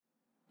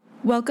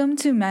Welcome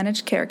to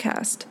Managed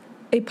Carecast,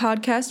 a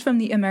podcast from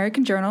the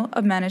American Journal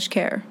of Managed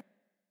Care.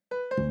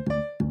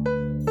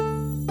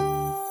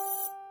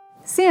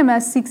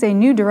 CMS seeks a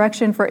new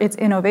direction for its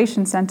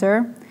Innovation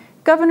Center.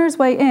 Governors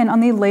weigh in on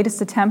the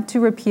latest attempt to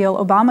repeal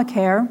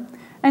Obamacare.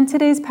 And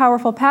today's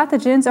powerful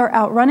pathogens are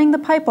outrunning the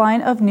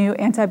pipeline of new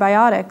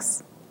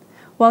antibiotics.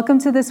 Welcome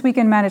to This Week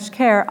in Managed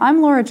Care.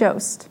 I'm Laura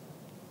Jost.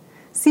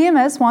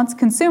 CMS wants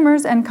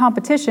consumers and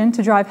competition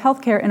to drive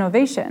healthcare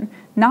innovation,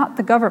 not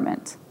the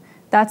government.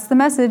 That's the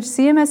message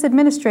CMS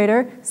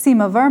Administrator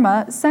Seema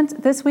Verma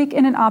sent this week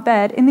in an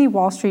op-ed in the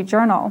Wall Street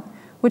Journal,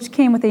 which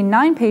came with a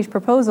 9-page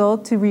proposal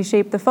to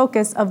reshape the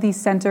focus of the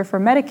Center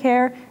for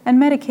Medicare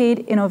and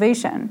Medicaid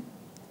Innovation.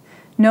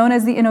 Known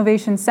as the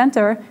Innovation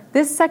Center,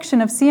 this section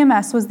of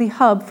CMS was the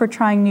hub for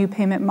trying new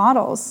payment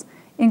models,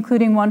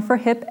 including one for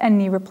hip and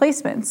knee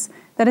replacements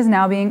that is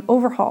now being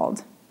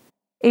overhauled.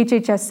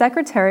 HHS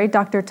Secretary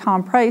Dr.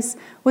 Tom Price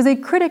was a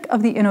critic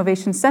of the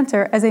Innovation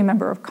Center as a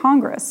member of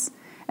Congress,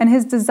 and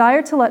his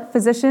desire to let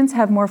physicians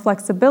have more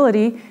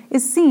flexibility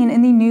is seen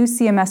in the new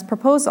CMS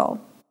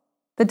proposal.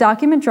 The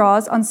document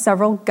draws on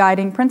several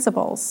guiding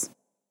principles.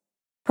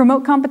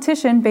 Promote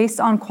competition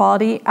based on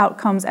quality,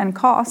 outcomes, and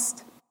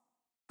cost.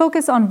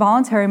 Focus on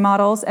voluntary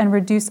models and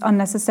reduce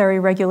unnecessary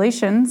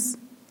regulations.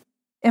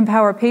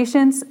 Empower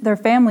patients, their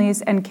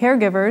families, and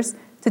caregivers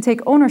to take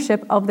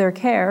ownership of their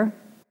care.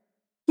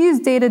 Use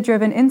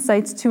data-driven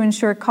insights to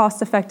ensure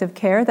cost-effective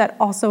care that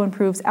also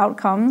improves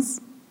outcomes.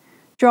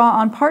 Draw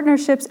on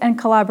partnerships and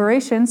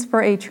collaborations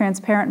for a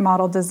transparent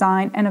model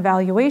design and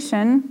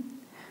evaluation,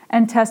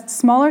 and test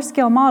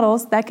smaller-scale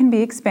models that can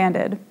be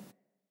expanded.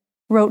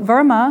 Wrote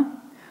Verma,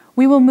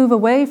 "We will move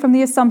away from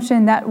the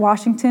assumption that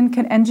Washington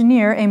can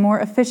engineer a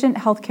more efficient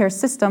healthcare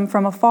system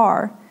from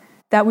afar,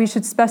 that we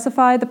should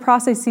specify the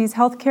processes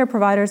healthcare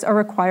providers are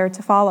required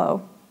to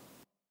follow."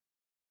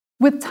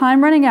 With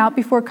time running out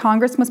before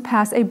Congress must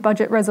pass a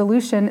budget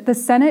resolution, the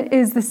Senate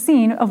is the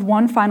scene of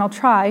one final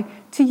try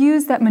to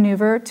use that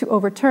maneuver to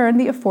overturn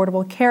the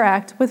Affordable Care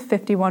Act with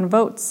 51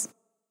 votes.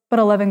 But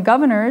 11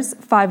 governors,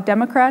 5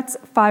 Democrats,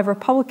 5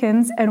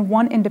 Republicans, and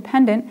 1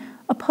 independent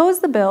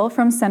opposed the bill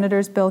from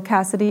Senators Bill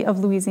Cassidy of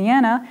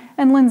Louisiana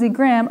and Lindsey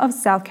Graham of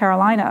South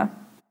Carolina.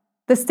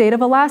 The state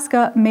of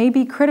Alaska may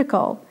be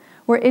critical,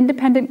 where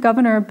independent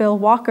Governor Bill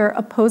Walker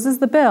opposes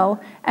the bill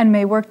and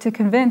may work to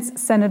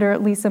convince Senator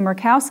Lisa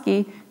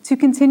Murkowski to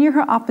continue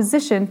her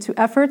opposition to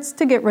efforts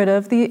to get rid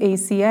of the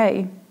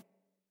ACA.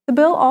 The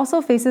bill also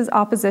faces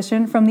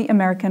opposition from the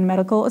American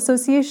Medical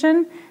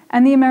Association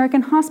and the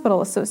American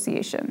Hospital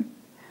Association.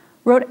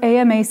 Wrote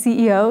AMA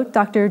CEO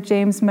Dr.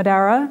 James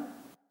Madara,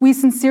 "We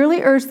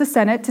sincerely urge the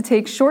Senate to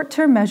take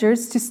short-term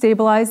measures to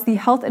stabilize the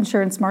health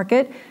insurance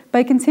market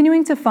by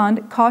continuing to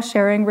fund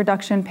cost-sharing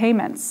reduction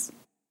payments."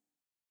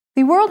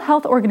 The World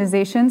Health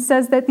Organization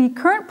says that the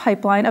current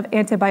pipeline of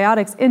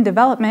antibiotics in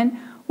development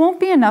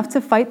won't be enough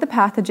to fight the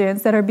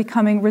pathogens that are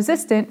becoming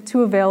resistant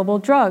to available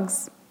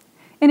drugs.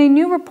 In a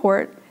new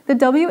report, the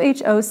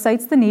WHO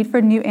cites the need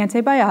for new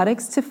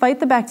antibiotics to fight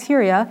the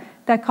bacteria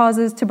that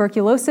causes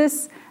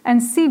tuberculosis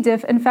and C.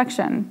 diff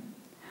infection.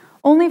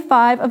 Only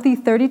 5 of the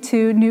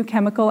 32 new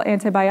chemical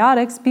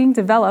antibiotics being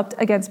developed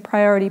against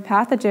priority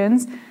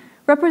pathogens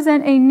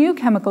represent a new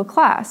chemical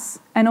class,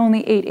 and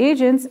only 8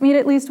 agents meet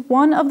at least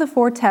one of the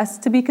 4 tests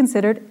to be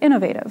considered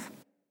innovative.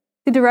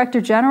 The Director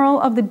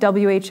General of the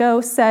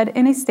WHO said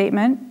in a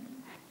statement,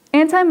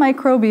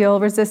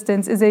 "Antimicrobial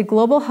resistance is a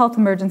global health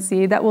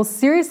emergency that will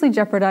seriously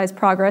jeopardize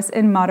progress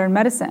in modern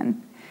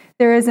medicine.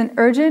 There is an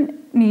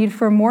urgent need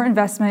for more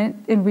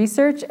investment in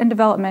research and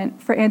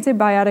development for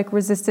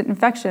antibiotic-resistant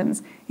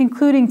infections,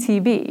 including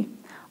TB.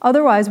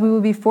 Otherwise, we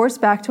will be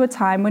forced back to a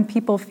time when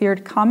people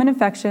feared common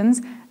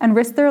infections and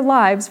risked their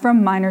lives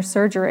from minor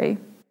surgery."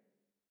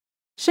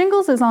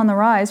 Shingles is on the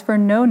rise for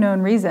no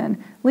known reason,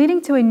 leading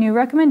to a new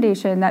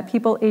recommendation that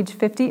people age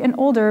 50 and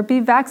older be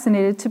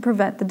vaccinated to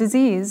prevent the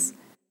disease.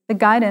 The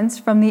guidance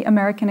from the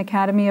American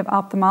Academy of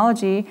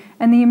Ophthalmology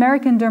and the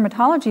American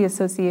Dermatology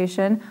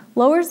Association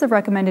lowers the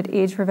recommended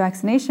age for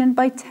vaccination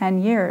by 10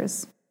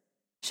 years.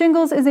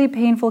 Shingles is a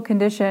painful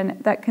condition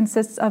that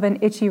consists of an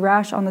itchy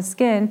rash on the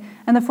skin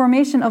and the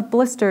formation of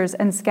blisters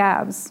and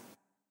scabs.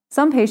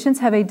 Some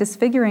patients have a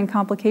disfiguring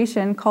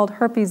complication called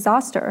herpes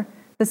zoster,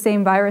 the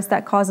same virus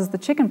that causes the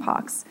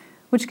chickenpox,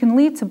 which can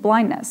lead to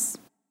blindness.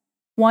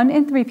 1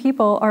 in 3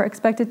 people are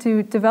expected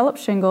to develop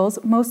shingles,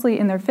 mostly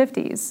in their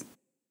 50s.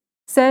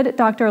 Said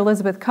Dr.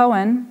 Elizabeth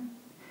Cohen,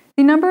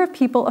 "The number of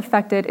people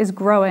affected is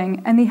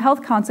growing and the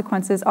health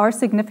consequences are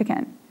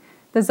significant.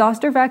 The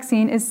zoster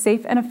vaccine is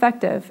safe and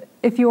effective.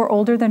 If you are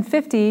older than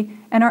 50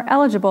 and are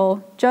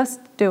eligible, just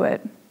do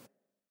it."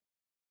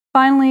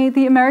 Finally,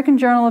 the American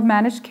Journal of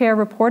Managed Care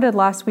reported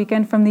last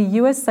weekend from the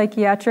U.S.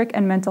 Psychiatric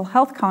and Mental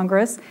Health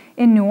Congress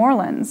in New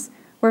Orleans,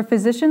 where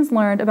physicians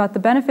learned about the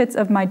benefits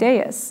of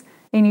Mydayis,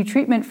 a new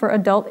treatment for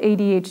adult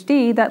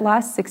ADHD that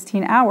lasts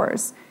 16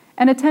 hours,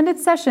 and attended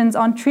sessions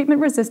on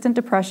treatment-resistant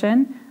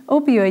depression,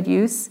 opioid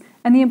use,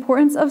 and the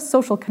importance of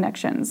social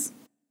connections.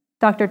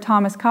 Dr.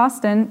 Thomas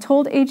Costin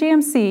told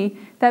AJMC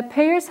that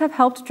payers have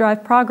helped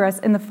drive progress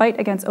in the fight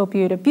against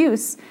opioid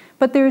abuse,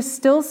 but there is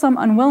still some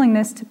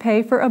unwillingness to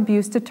pay for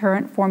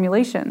abuse-deterrent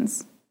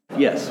formulations.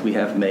 Yes, we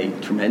have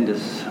made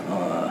tremendous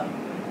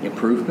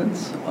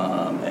improvements,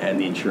 and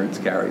the insurance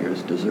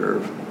carriers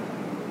deserve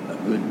a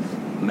good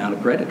amount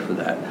of credit for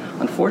that.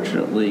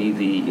 Unfortunately,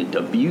 the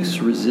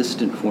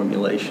abuse-resistant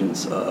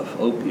formulations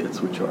of opiates,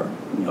 which are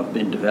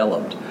been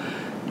developed,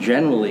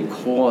 generally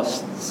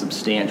cost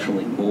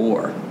substantially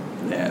more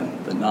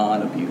than the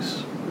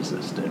non-abuse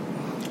resistant,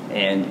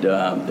 and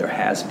there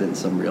has been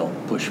some real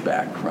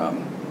pushback from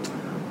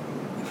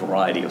a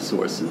variety of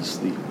sources,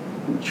 the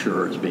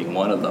insurers being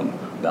one of them,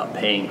 about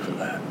paying for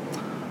that,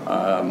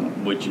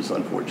 which is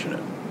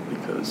unfortunate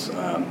because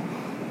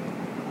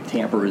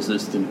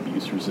tamper-resistant,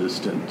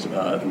 abuse-resistant,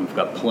 we've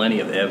got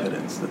plenty of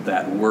evidence that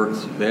that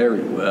works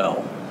very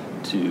well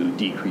to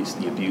decrease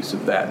the abuse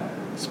of that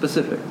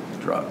specific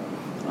drug.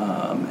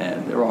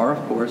 And there are,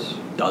 of course,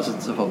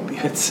 dozens of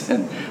opiates,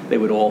 and they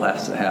would all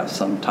have to have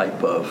some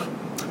type of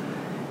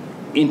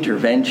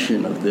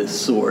intervention of this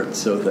sort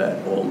so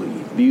that all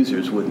the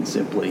abusers wouldn't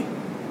simply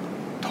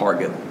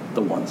target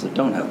the ones that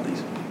don't have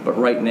these. But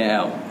right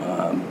now,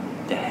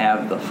 to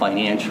have the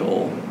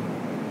financial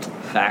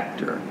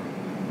factor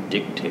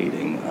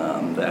dictating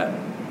that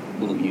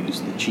we'll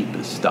use the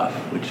cheapest stuff,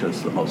 which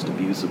is the most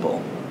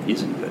abusable,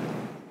 isn't good.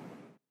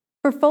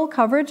 For full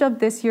coverage of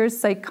this year's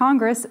Psych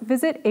Congress,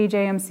 visit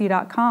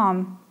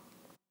ajmc.com.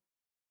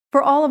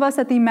 For all of us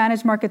at the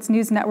Managed Markets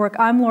News Network,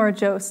 I'm Laura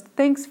Jost.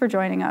 Thanks for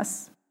joining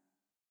us.